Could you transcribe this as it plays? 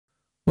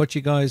What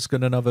you guys,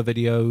 got another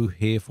video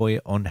here for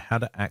you on how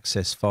to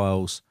access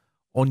files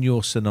on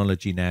your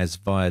Synology NAS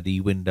via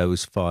the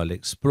Windows File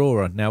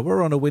Explorer. Now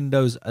we're on a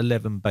Windows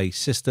 11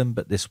 based system,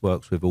 but this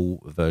works with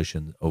all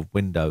versions of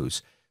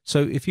Windows.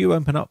 So if you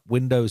open up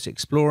Windows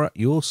Explorer,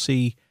 you'll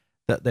see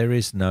that there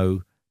is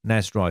no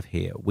NAS drive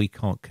here. We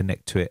can't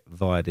connect to it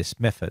via this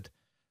method.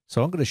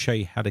 So I'm going to show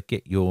you how to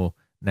get your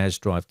NAS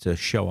drive to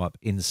show up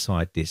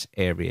inside this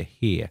area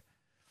here.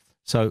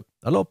 So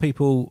a lot of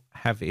people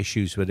have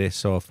issues with this,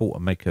 so I thought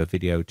I'd make a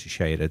video to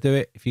show you how to do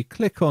it. If you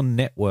click on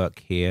network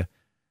here,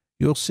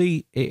 you'll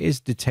see it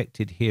is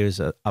detected here as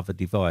a other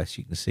device.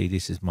 You can see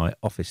this is my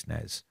Office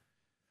NAS.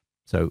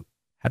 So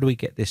how do we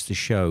get this to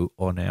show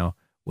on our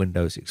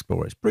Windows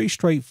Explorer? It's pretty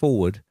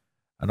straightforward,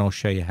 and I'll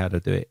show you how to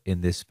do it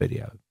in this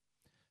video.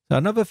 So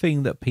another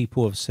thing that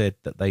people have said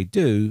that they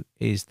do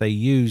is they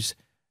use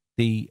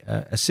the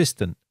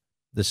assistant,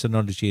 the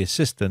Synology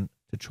assistant,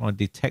 to try and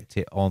detect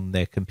it on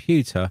their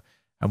computer,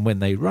 and when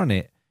they run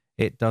it,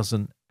 it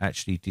doesn't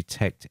actually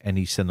detect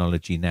any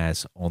Synology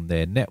NAS on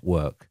their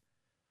network.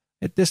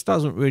 This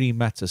doesn't really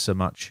matter so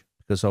much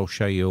because I'll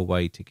show you a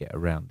way to get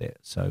around it.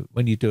 So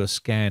when you do a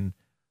scan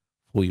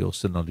for your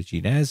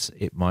Synology NAS,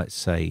 it might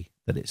say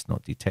that it's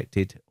not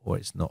detected or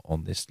it's not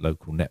on this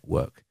local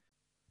network.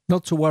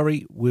 Not to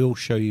worry, we'll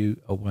show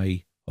you a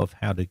way of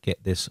how to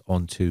get this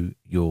onto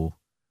your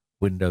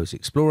Windows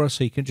Explorer,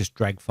 so you can just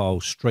drag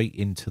files straight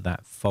into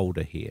that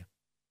folder here.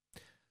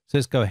 So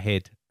let's go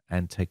ahead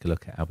and take a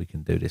look at how we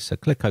can do this. So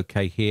click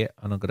OK here,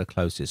 and I'm going to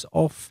close this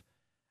off,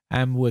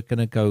 and we're going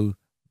to go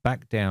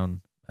back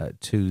down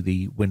to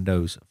the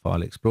Windows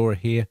File Explorer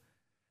here,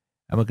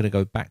 and we're going to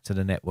go back to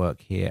the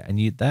network here, and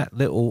that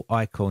little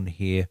icon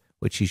here,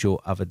 which is your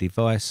other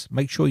device,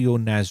 make sure your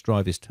NAS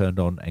drive is turned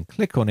on and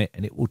click on it,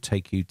 and it will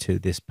take you to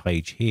this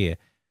page here.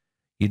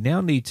 You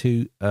now need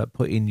to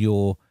put in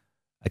your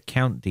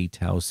account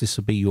details. This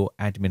will be your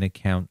admin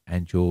account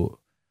and your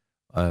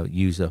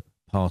user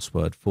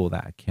password for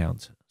that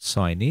account.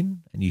 Sign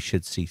in, and you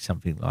should see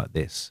something like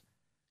this.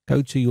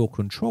 Go to your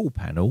control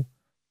panel.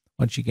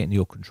 Once you get in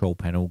your control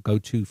panel, go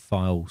to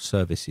File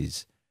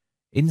Services.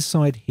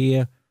 Inside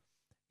here,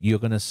 you're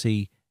going to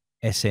see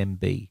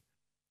SMB,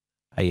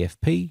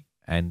 AFP,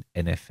 and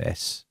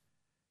NFS.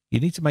 You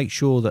need to make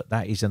sure that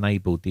that is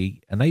enabled.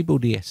 The Enable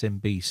the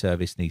SMB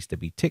service needs to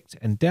be ticked,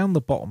 and down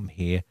the bottom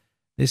here,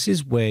 this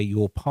is where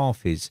your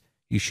path is.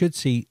 You should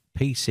see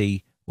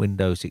PC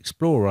Windows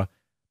Explorer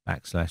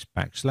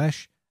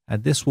 //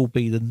 and this will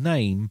be the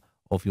name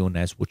of your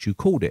NAS, what you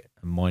called it,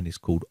 and mine is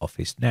called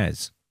Office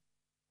NAS.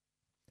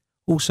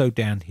 Also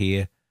down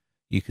here,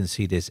 you can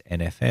see there's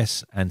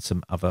NFS and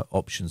some other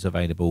options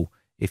available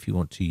if you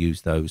want to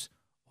use those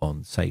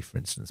on, say, for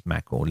instance,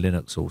 Mac or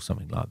Linux or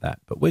something like that.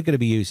 But we're going to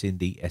be using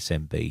the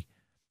SMB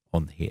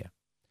on here.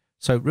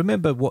 So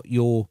remember what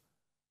your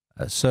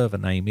server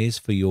name is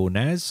for your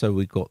NAS. So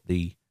we've got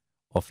the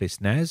Office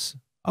NAS.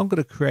 I'm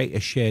going to create a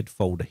shared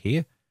folder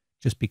here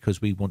just because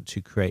we want to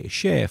create a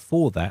share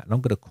for that. And I'm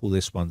going to call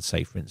this one,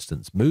 say, for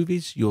instance,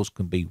 movies. Yours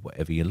can be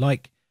whatever you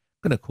like.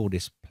 I'm going to call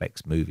this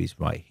Plex Movies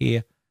right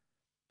here.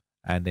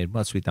 And then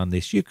once we've done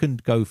this, you can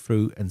go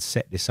through and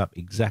set this up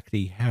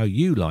exactly how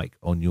you like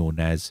on your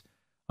NAS.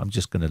 I'm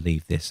just going to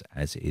leave this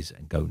as is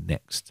and go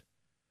next.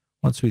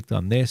 Once we've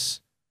done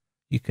this,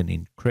 you can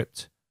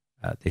encrypt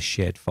this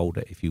shared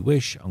folder if you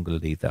wish. I'm going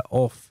to leave that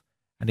off.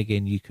 And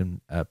again, you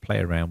can play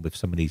around with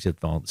some of these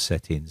advanced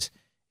settings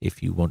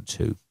if you want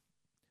to.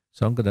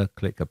 So I'm going to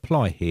click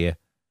apply here,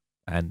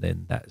 and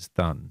then that's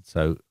done.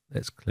 So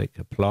let's click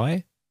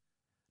apply.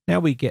 Now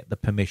we get the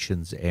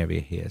permissions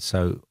area here.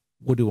 So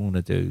what do I want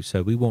to do?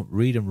 So we want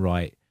read and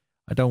write.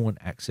 I don't want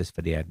access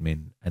for the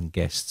admin and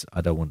guests.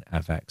 I don't want to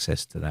have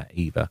access to that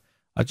either.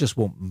 I just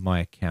want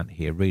my account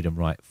here, read and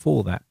write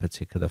for that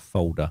particular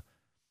folder.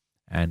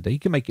 And you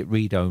can make it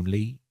read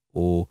only,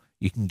 or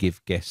you can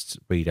give guests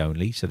read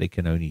only, so they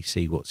can only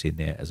see what's in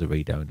there as a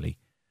read only.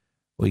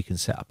 Or you can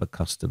set up a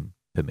custom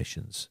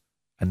permissions,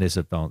 and there's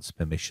advanced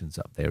permissions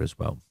up there as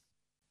well.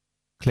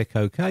 Click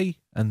OK,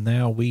 and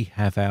now we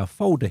have our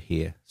folder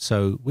here.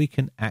 So we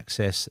can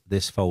access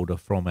this folder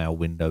from our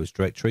Windows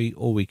directory,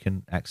 or we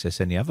can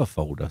access any other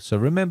folder. So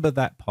remember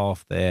that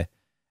path there,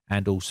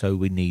 and also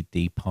we need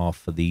the path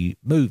for the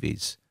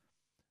movies.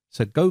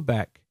 So go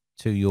back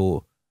to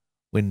your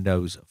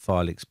Windows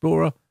File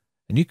Explorer,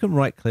 and you can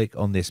right click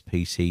on this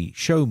PC,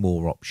 show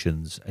more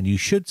options, and you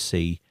should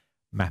see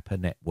map a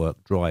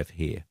network drive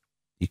here.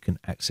 You can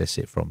access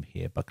it from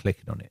here by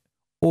clicking on it,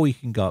 or you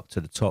can go up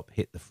to the top,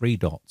 hit the three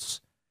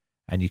dots,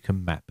 and you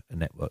can map a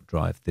network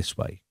drive this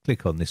way.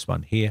 Click on this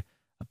one here,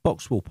 a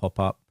box will pop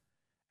up,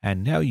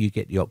 and now you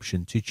get the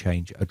option to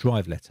change a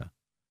drive letter.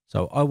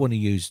 So I want to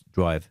use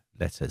drive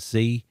letter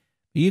Z,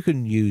 but you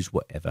can use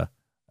whatever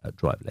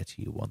drive letter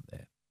you want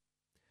there.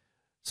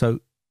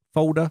 So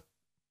folder,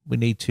 we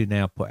need to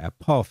now put our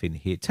path in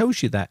here. It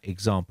tells you that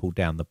example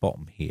down the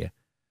bottom here.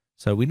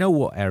 So we know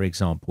what our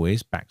example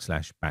is,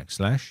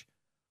 //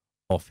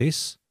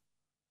 Office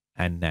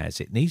and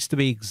NAS. It needs to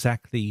be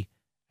exactly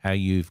how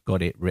you've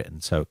got it written.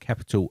 So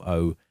capital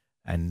O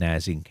and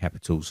NAS in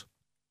capitals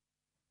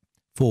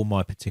for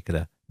my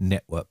particular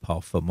network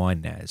path for my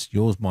NAS.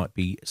 Yours might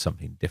be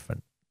something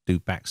different.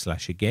 Do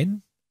 /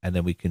 again, and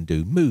then we can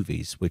do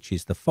movies, which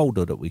is the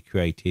folder that we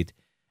created.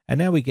 And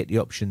now we get the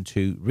option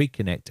to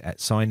reconnect at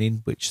sign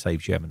in, which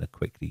saves you having to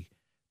quickly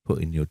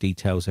put in your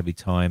details every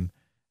time.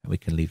 And we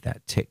can leave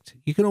that ticked.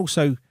 You can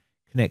also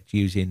connect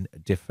using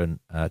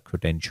different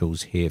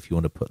credentials here. If you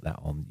want to put that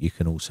on, you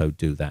can also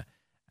do that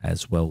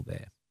as well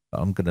there.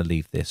 But I'm going to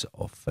leave this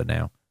off for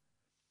now.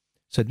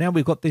 So now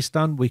we've got this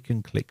done, we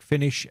can click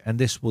finish, and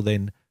this will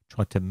then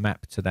try to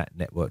map to that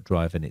network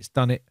drive, and it's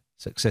done it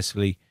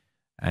successfully.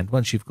 And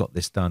once you've got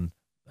this done,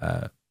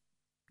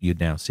 you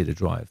now see the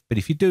drive. But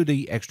if you do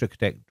the extra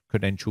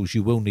credentials,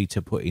 you will need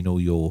to put in all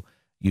your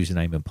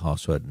username and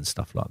password and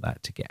stuff like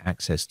that to get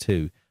access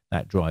to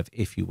that drive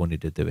if you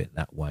wanted to do it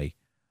that way.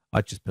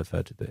 I just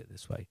prefer to do it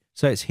this way.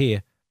 So it's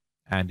here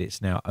and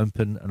it's now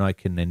open, and I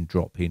can then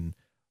drop in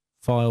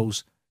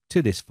files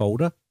to this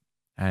folder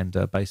and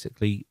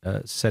basically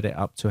set it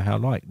up to how I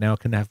like. Now I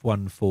can have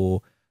one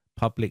for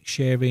public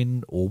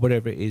sharing or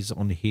whatever it is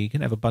on here. You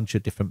can have a bunch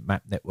of different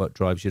map network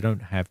drives. You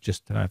don't have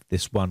just to have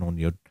this one on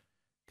your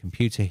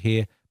computer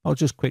here. I'll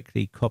just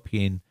quickly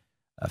copy in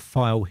a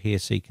file here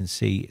so you can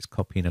see it's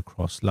copying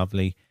across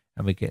lovely,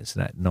 and we get to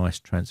that nice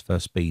transfer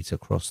speeds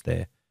across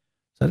there.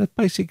 So that's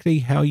basically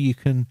how you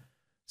can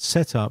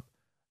set up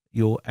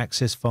your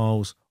access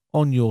files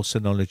on your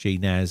Synology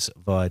NAS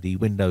via the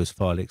Windows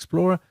File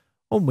Explorer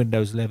on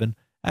Windows 11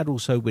 and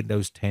also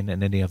Windows 10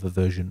 and any other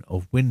version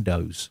of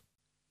Windows.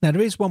 Now,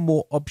 there is one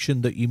more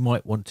option that you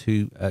might want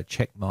to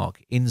check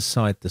mark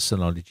inside the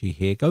Synology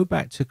here. Go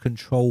back to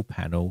Control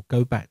Panel,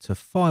 go back to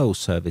File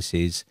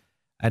Services,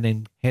 and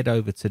then head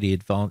over to the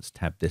Advanced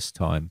tab this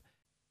time.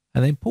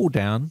 And then pull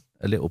down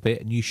a little bit,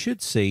 and you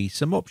should see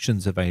some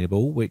options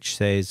available, which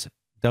says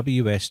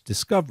WS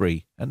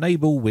Discovery.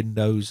 Enable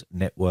Windows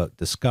Network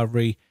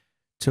Discovery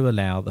to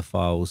allow the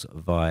files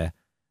via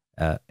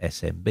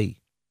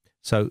SMB.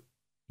 So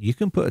you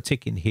can put a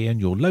tick in here,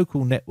 and your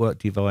local network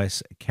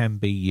device can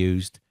be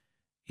used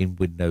in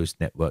Windows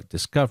Network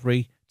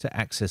Discovery to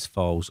access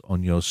files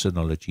on your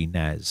Synology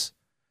NAS.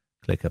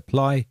 Click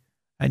Apply,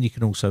 and you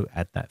can also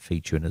add that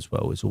feature in as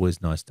well. It's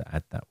always nice to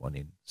add that one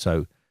in.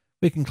 So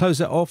we can close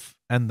that off,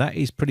 and that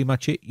is pretty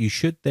much it. You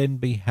should then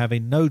be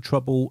having no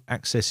trouble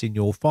accessing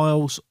your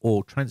files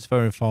or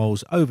transferring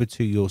files over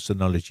to your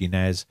Synology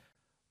NAS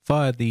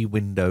via the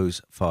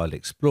Windows File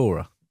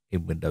Explorer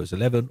in Windows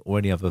 11 or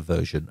any other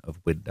version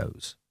of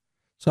Windows.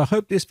 So I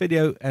hope this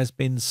video has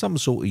been some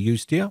sort of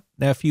use to you.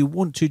 Now, if you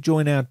want to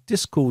join our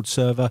Discord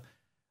server,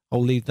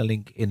 I'll leave the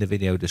link in the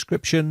video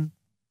description.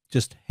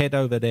 Just head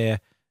over there,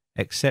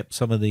 accept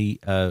some of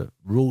the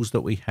rules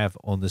that we have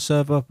on the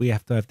server. We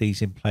have to have these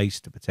in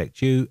place to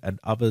protect you and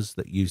others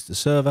that use the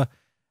server.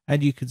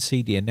 And you can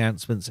see the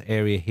announcements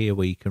area here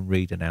where you can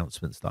read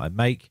announcements that I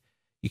make.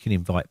 You can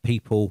invite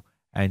people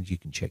and you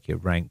can check your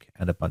rank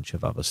and a bunch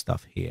of other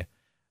stuff here.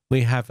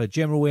 We have a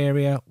general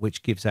area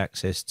which gives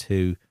access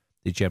to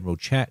the general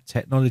chat,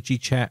 technology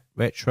chat,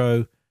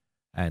 retro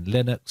and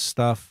Linux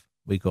stuff.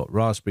 We got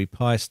Raspberry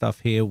Pi stuff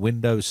here,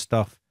 Windows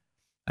stuff.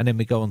 And then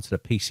we go on to the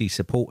PC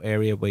support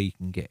area where you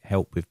can get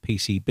help with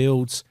PC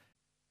builds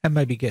and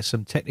maybe get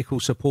some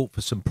technical support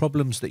for some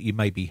problems that you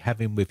may be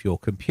having with your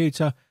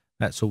computer.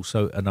 That's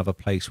also another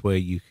place where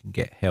you can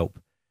get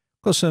help.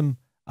 Got some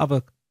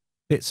other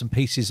bits and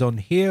pieces on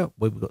here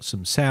where we've got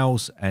some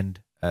sales and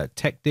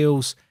tech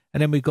deals.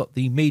 And then we've got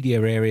the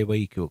media area where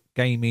you got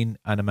gaming,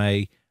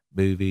 anime,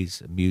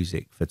 movies,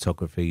 music,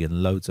 photography,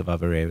 and loads of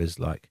other areas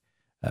like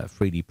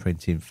 3D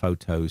printing,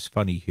 photos,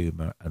 funny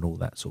humor, and all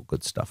that sort of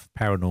good stuff.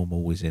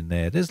 Paranormal is in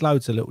there. There's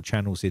loads of little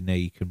channels in there.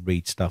 You can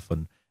read stuff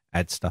and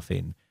add stuff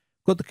in.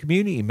 Got the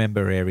community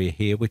member area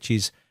here, which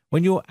is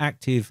when you're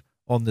active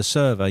on the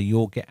server,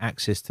 you'll get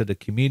access to the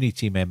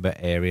community member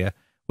area,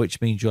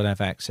 which means you'll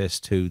have access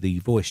to the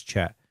voice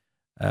chat.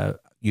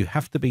 You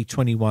have to be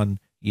 21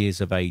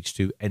 years of age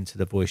to enter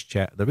the voice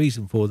chat. The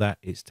reason for that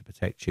is to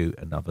protect you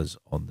and others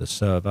on the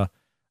server.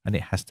 And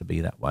it has to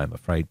be that way, I'm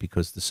afraid,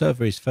 because the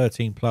server is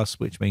 13+,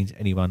 which means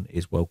anyone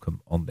is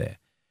welcome on there.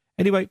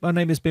 Anyway, my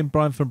name has been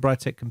Brian from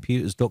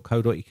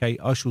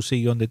briteccomputers.co.uk. I shall see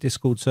you on the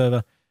Discord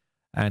server.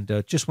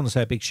 And just want to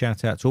say a big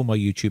shout out to all my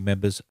YouTube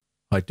members.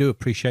 I do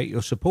appreciate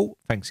your support.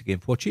 Thanks again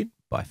for watching.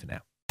 Bye for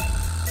now.